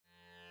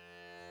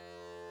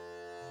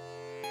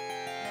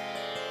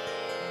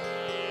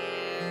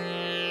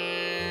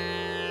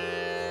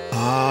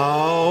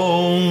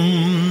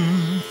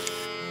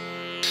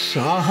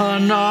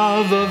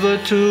Sahana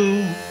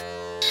vavatu,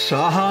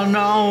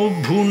 Sahanau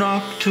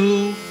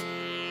bhunaktu,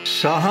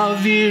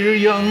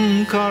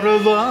 Sahaviryam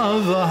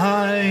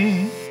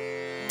karavavahai,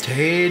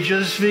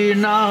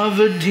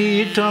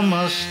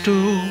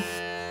 Tejasvinavadhitamastu,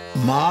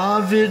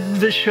 Ma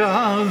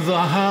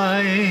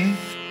vidvishavahai.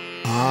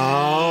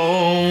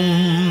 Aum.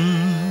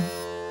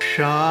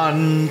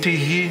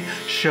 Shantihi,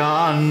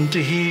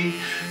 Shantihi,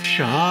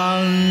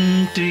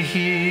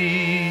 Shantihi.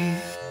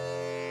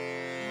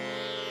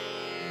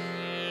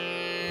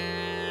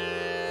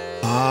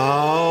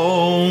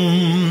 Aum.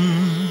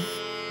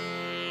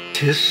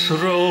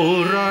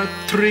 Tisro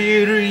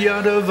ratrir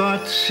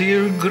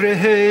yadavatsir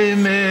grehe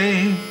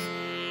me,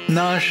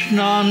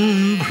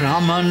 Nashnan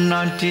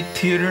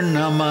brahmanatitir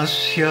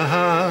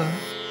namasyaha.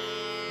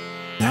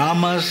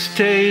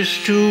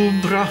 Namastestu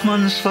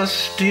brahman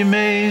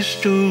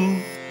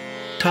svastimestu,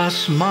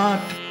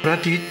 tasmat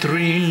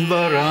pratitrin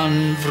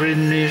varan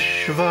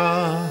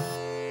vrinishva.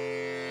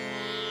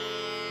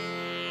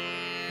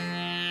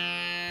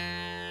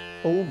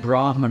 O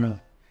Brahmana,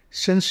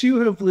 since you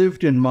have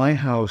lived in my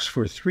house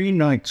for 3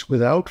 nights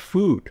without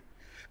food,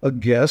 a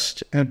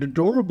guest and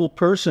adorable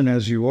person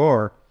as you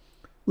are,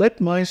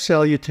 let my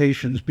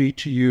salutations be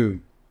to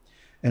you,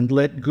 and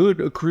let good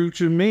accrue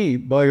to me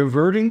by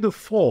averting the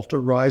fault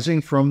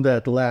arising from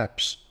that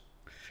lapse.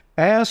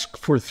 Ask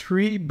for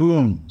 3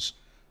 boons,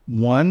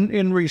 1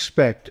 in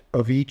respect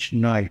of each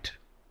night.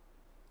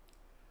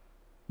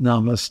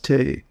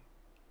 Namaste.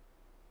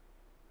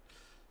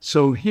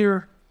 So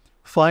here,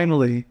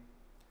 finally,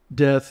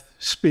 death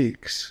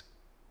speaks.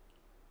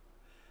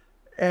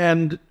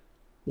 And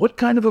what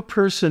kind of a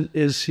person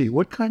is he?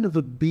 What kind of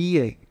a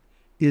being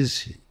is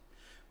he?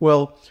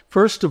 Well,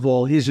 first of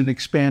all, he's an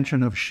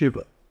expansion of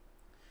Shiva.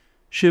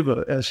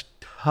 Shiva as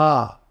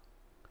Ta,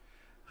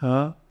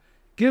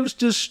 gives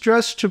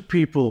distress to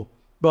people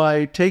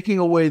by taking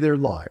away their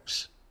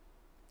lives.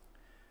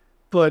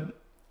 But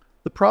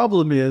the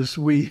problem is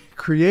we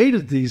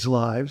created these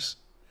lives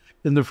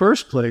in the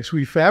first place.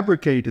 We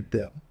fabricated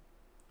them.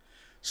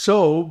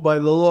 So, by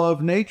the law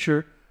of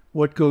nature,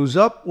 what goes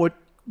up, what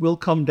will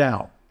come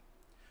down.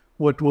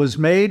 What was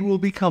made will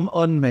become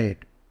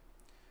unmade.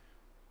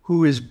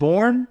 Who is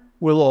born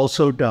will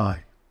also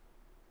die.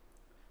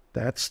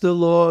 That's the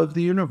law of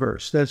the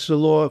universe. That's the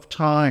law of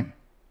time.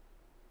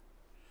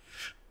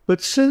 But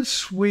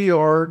since we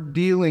are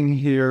dealing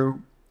here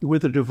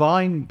with a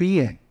divine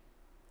being,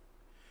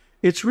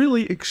 it's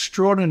really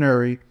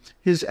extraordinary,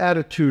 his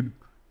attitude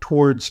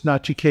towards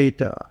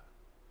Nachikéta.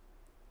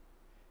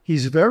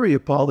 He's very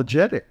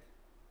apologetic,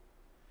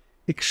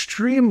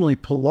 extremely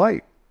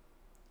polite,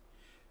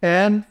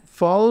 and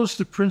follows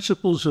the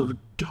principles of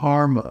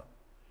Dharma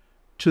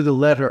to the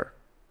letter.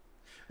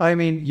 I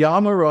mean,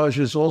 Yamaraj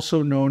is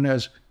also known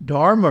as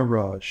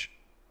Dharmaraj,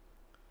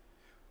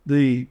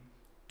 the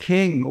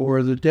king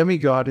or the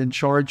demigod in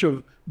charge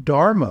of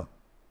Dharma,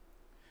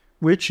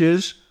 which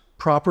is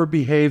proper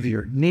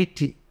behavior,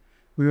 niti.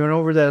 We went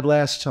over that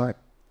last time.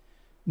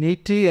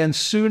 Niti and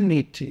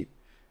suniti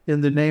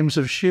in the names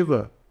of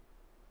Shiva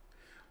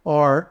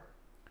are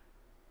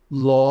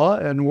law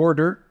and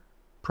order,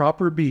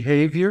 proper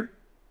behavior,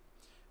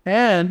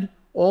 and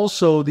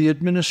also the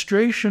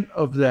administration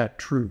of that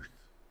truth.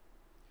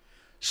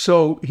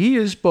 So he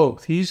is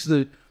both. He's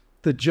the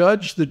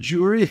judge, the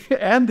jury,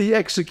 and the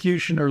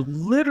executioner,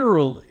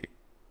 literally.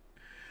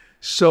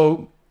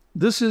 So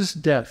this is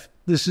death.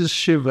 This is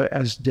Shiva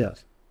as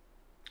death.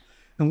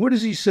 And what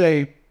does he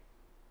say?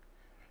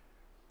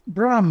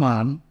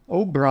 Brahman,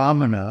 O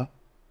Brahmana,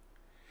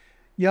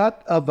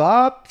 yat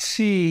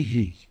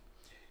avapsihi,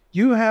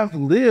 you have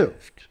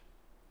lived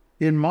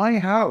in my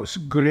house,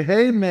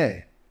 grihe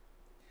me,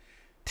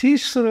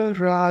 tisra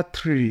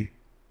ratri,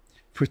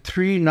 for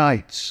 3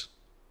 nights,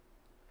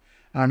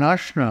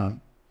 anashna,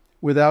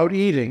 without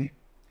eating,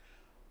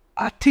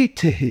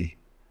 atitihi,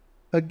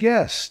 a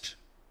guest,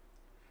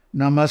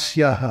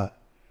 namasyaha,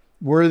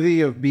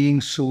 worthy of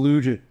being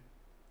saluted.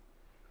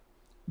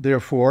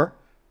 Therefore,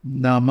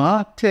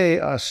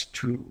 namate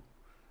astu,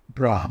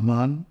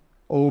 Brahman,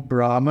 O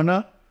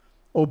Brahmana,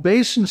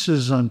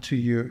 obeisances unto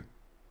you.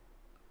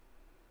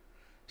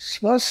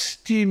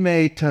 Swasti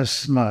me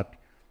tasmat,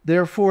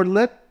 therefore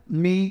let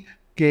me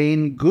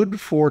gain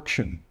good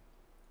fortune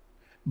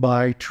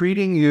by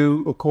treating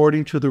you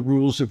according to the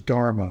rules of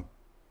Dharma.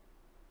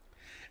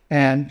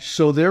 And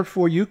so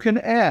therefore you can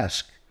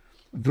ask,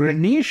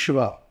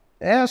 Vrinishva,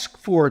 ask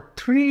for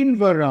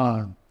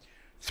trinvaran,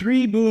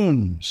 3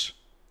 boons,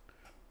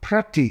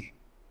 prati,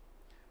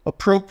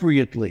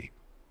 appropriately.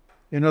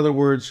 In other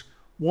words,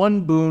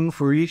 1 boon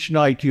for each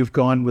night you've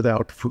gone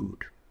without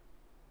food.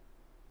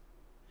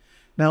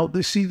 Now,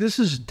 see, this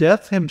is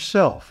death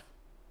himself.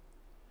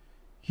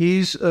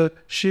 He's a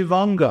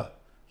Shivanga.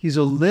 He's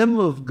a limb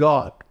of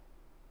God,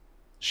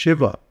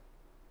 Shiva.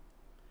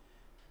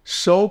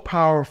 So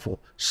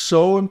powerful,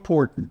 so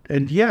important,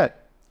 and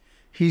yet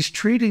he's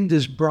treating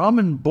this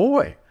Brahmin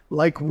boy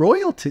like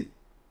royalty.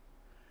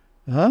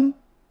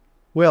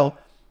 Well,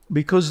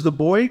 because the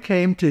boy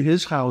came to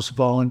his house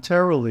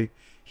voluntarily,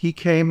 he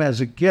came as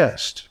a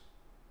guest.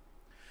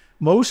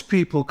 Most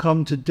people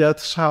come to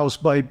death's house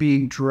by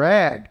being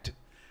dragged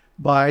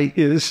by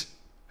his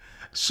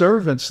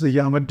servants, the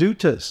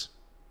Yamadutas.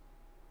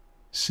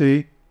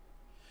 See?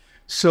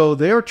 So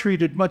they are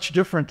treated much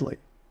differently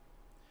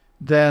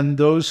than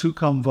those who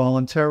come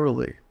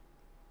voluntarily.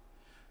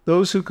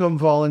 Those who come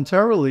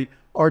voluntarily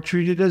are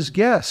treated as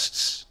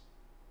guests.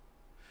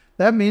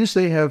 That means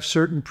they have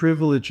certain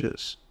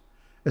privileges,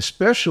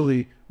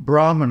 especially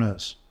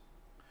brāhmanas.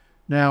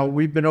 Now,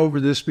 we've been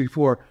over this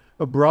before.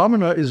 A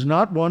brāhmana is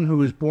not one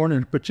who is born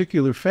in a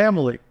particular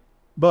family,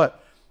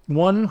 but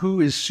one who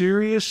is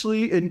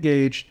seriously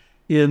engaged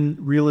in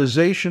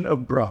realization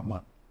of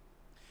Brahman,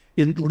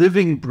 in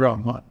living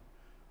Brahman,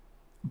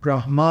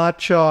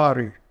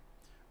 brāhmacārya,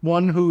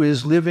 one who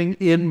is living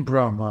in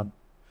Brahman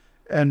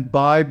and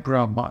by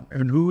Brahman,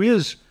 and who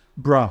is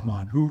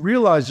Brahman, who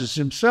realizes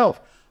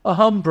himself,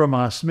 aham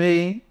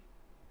brahmasmi.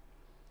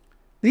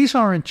 These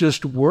aren't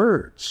just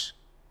words,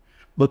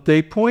 but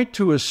they point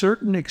to a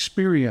certain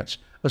experience,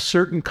 a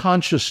certain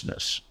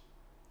consciousness,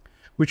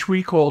 which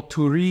we call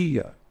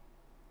turiya.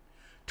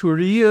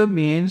 Turiya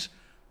means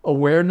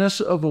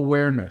awareness of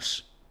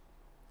awareness,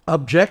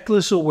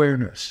 objectless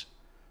awareness,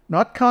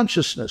 not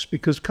consciousness,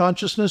 because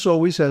consciousness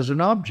always has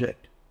an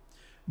object.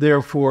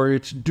 Therefore,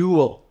 it's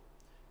dual,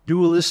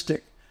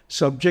 dualistic,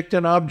 subject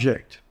and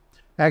object,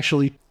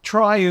 actually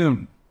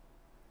triune.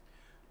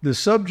 The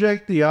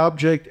subject, the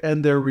object,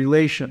 and their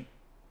relation.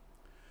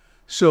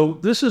 So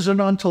this is an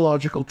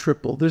ontological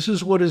triple. This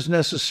is what is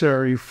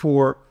necessary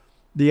for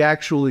the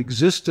actual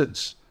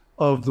existence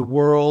of the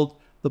world,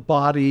 the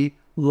body,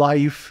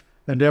 life,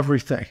 and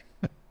everything.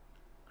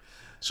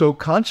 So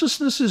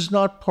consciousness is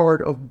not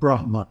part of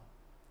Brahman.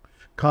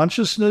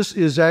 Consciousness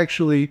is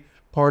actually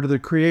part of the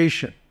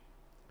creation.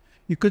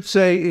 You could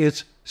say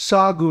it's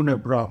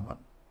saguna Brahman.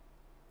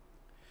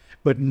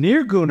 But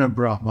nirguna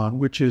Brahman,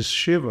 which is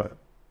Shiva,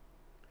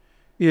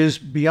 is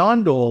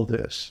beyond all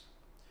this,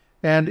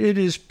 and it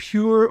is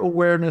pure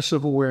awareness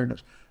of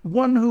awareness.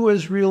 One who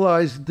has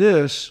realized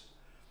this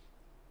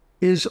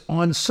is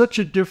on such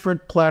a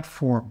different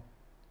platform.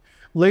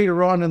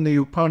 Later on in the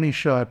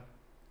Upaniṣad,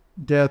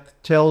 Death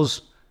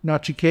tells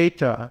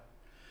Nachikéta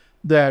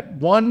that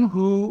one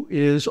who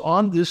is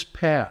on this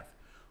path,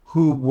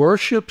 who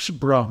worships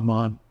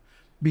Brahman,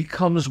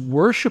 becomes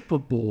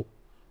worshipable,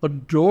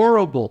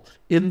 adorable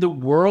in the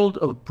world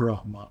of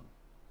Brahman.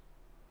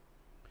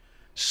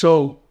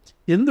 So,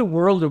 in the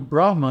world of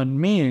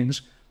Brahman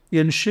means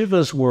in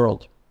Shiva's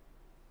world,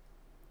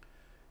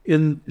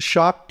 in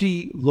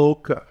Shakti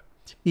Loka,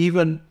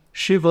 even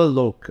Shiva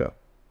Loka,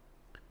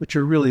 which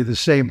are really the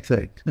same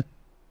thing.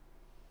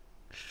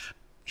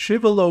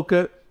 Shiva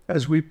Loka,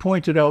 as we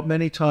pointed out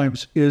many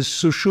times, is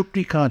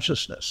Sushupti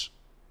consciousness.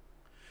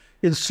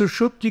 In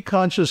Sushupti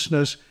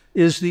consciousness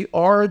is the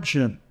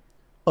origin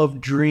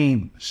of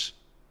dreams,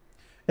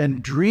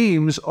 and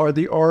dreams are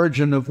the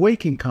origin of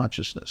waking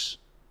consciousness.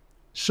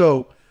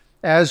 So,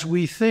 as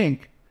we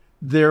think,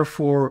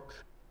 therefore,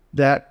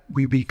 that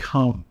we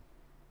become.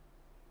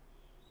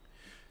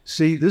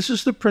 See, this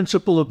is the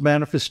principle of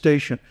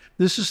manifestation.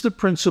 This is the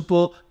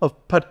principle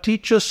of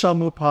paticca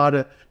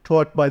samuppada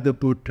taught by the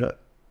Buddha.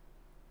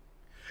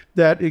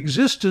 That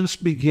existence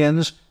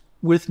begins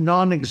with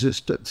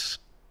non-existence.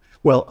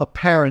 Well,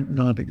 apparent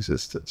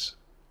non-existence.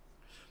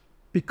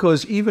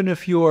 Because even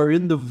if you are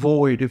in the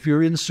void, if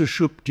you're in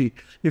sushupti,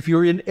 if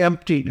you're in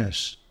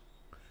emptiness,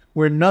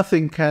 where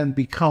nothing can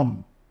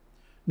become,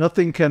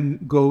 nothing can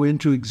go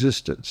into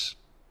existence,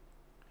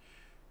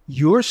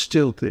 you're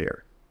still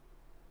there.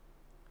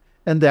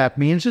 And that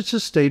means it's a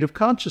state of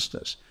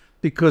consciousness,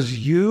 because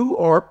you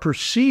are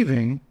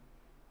perceiving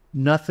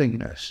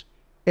nothingness,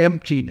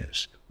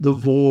 emptiness, the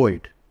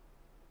void.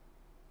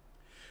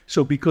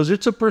 So because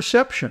it's a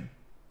perception,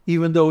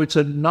 even though it's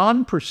a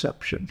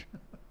non-perception,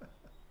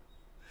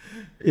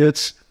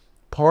 it's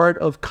part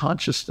of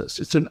consciousness.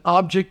 It's an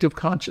object of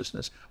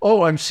consciousness.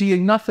 Oh, I'm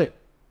seeing nothing.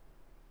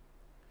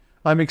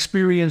 I'm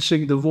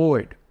experiencing the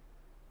void.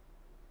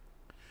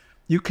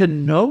 You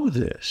can know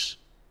this.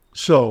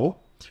 So,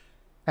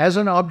 as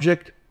an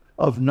object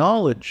of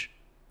knowledge,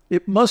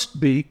 it must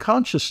be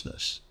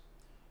consciousness,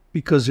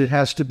 because it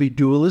has to be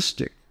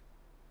dualistic.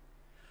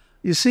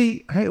 You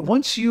see,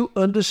 once you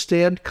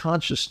understand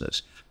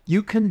consciousness,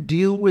 you can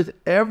deal with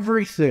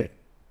everything.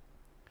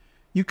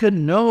 You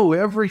can know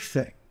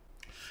everything,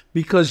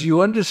 because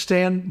you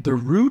understand the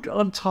root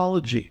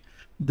ontology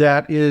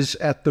that is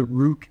at the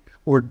root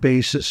or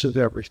basis of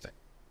everything.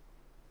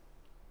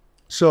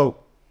 So,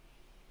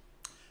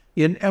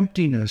 in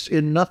emptiness,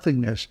 in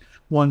nothingness,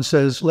 one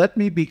says, let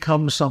me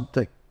become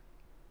something.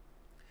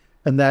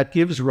 And that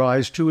gives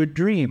rise to a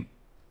dream,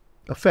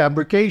 a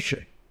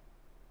fabrication.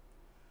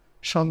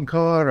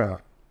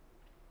 Śaṅkarā.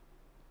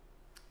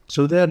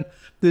 So then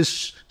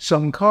this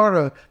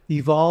saṅkara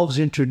evolves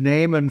into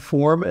name and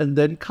form, and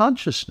then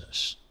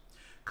consciousness.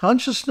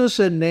 Consciousness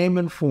and name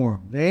and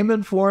form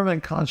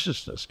and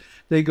consciousness.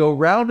 They go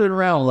round and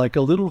round like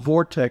a little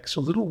vortex,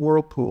 a little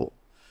whirlpool,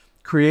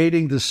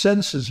 creating the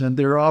senses and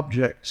their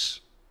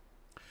objects,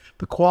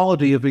 the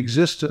quality of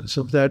existence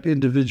of that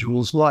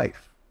individual's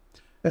life.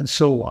 and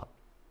so on.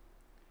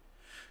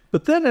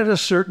 But then at a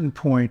certain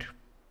point,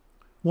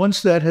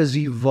 once that has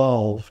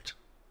evolved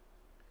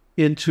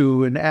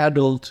into an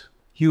adult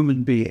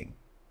human being,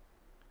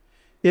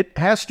 it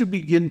has to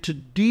begin to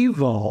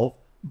devolve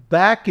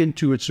back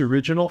into its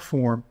original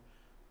form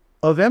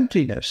of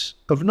emptiness,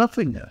 of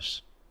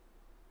nothingness.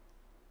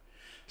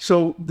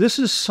 So this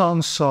is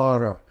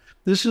samsara.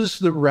 This is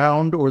the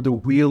round or the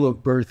wheel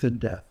of birth and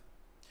death.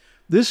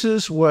 This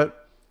is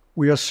what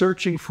we are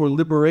searching for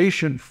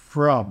liberation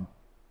from.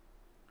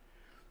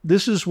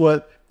 This is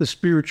what the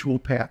spiritual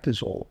path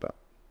is all about.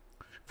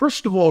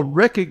 First of all,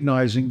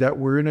 recognizing that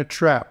we're in a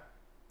trap.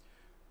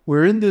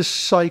 We're in this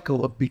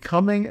cycle of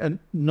becoming and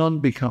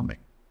non-becoming,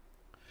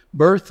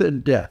 birth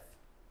and death.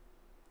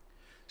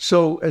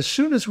 So as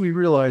soon as we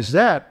realize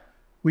that,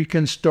 we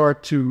can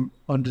start to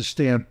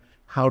understand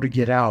how to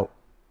get out,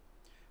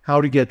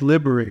 how to get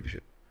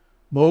liberated,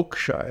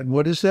 moksha. And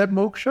what is that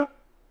moksha?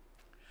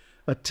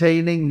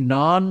 Attaining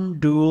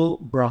non-dual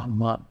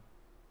Brahman.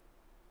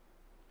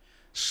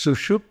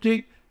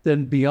 Sushupti,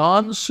 then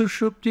beyond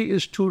Sushupti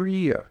is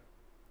Turiya,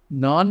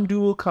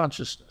 non-dual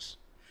consciousness,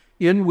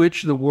 in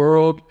which the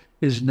world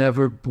is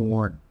never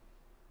born.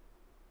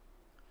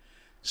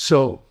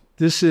 So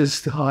this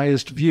is the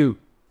highest view.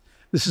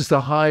 This is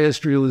the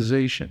highest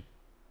realization.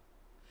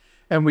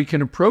 And we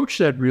can approach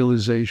that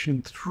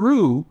realization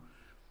through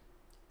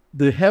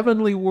the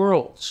heavenly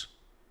worlds.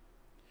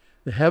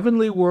 The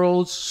heavenly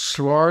worlds,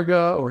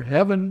 Svarga or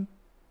heaven,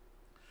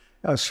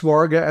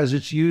 Svarga as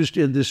it's used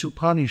in this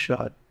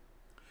Upanishad,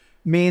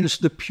 means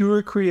the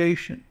pure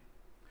creation.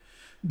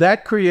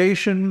 That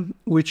creation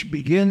which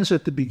begins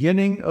at the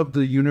beginning of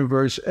the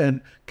universe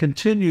and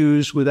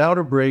continues without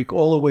a break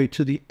all the way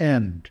to the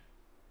end.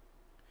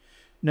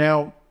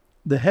 Now,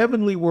 the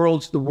heavenly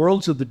worlds, the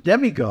worlds of the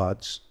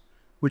demigods,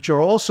 which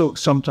are also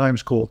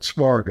sometimes called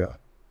Svarga,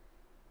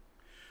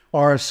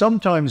 are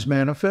sometimes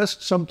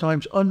manifest,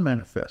 sometimes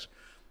unmanifest.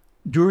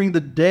 During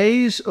the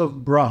days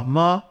of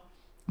Brahma,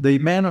 they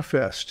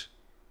manifest.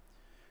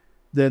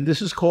 Then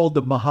this is called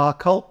the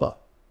Mahakalpa.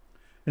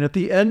 And at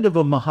the end of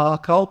a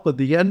Mahakalpa,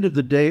 the end of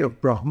the day of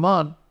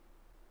Brahman,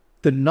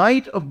 the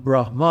night of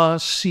Brahma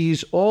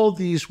sees all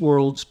these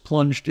worlds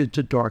plunged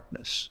into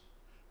darkness,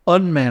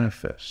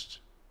 unmanifest.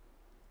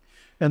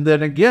 And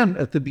then again,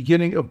 at the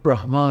beginning of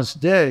Brahma's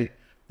day,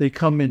 they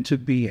come into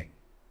being.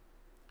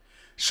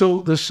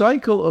 So the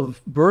cycle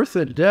of birth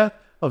and death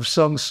of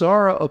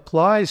samsara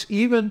applies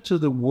even to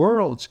the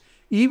worlds,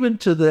 even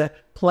to the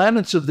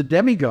planets of the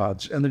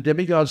demigods and the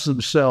demigods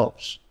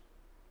themselves.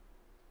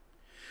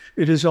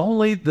 It is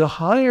only the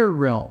higher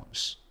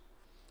realms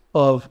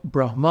of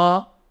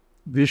Brahma,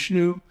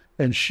 Vishnu,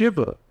 and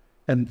Shiva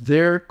and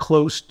their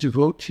close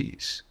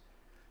devotees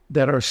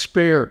that are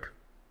spared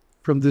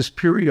from this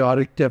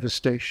periodic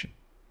devastation.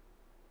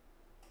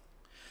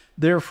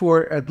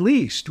 Therefore, at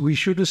least we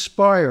should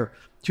aspire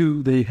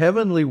to the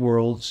heavenly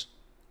worlds,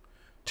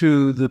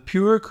 to the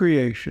pure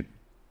creation,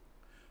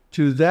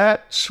 to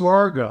that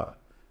Svarga,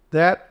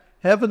 that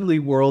heavenly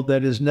world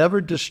that is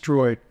never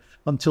destroyed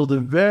until the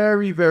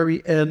very,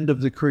 very end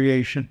of the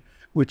creation,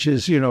 which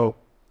is,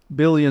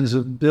 billions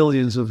and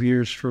billions of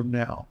years from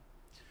now.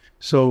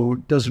 So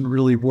it doesn't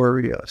really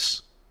worry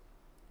us.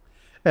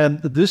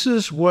 And this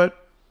is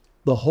what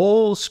the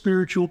whole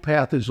spiritual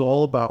path is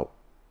all about,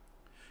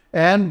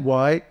 and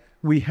why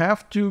we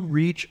have to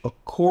reach a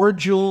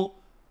cordial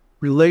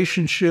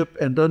relationship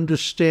and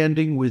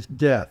understanding with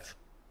death.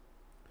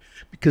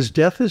 Because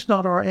death is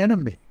not our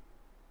enemy.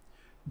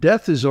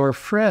 Death is our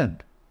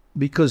friend,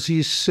 because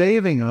he's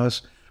saving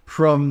us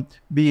from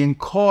being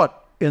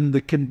caught in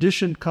the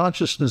conditioned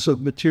consciousness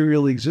of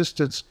material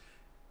existence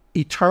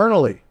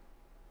eternally.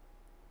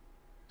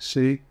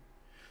 See?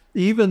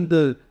 Even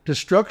the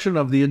destruction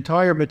of the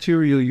entire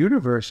material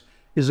universe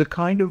is a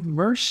kind of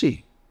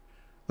mercy,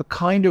 a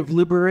kind of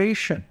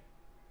liberation.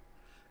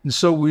 And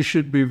so we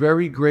should be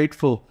very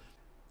grateful,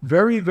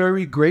 very,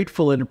 very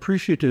grateful and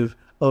appreciative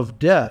of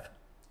death,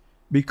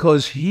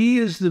 because he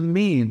is the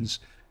means,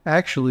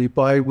 actually,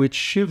 by which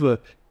Shiva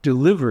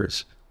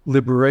delivers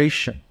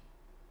liberation.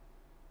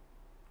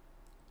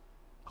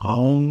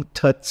 Om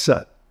Tat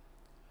Sat.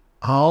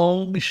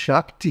 Om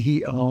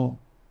Shakti Om.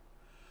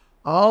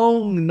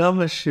 Om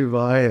Namah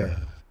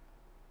Shivaya.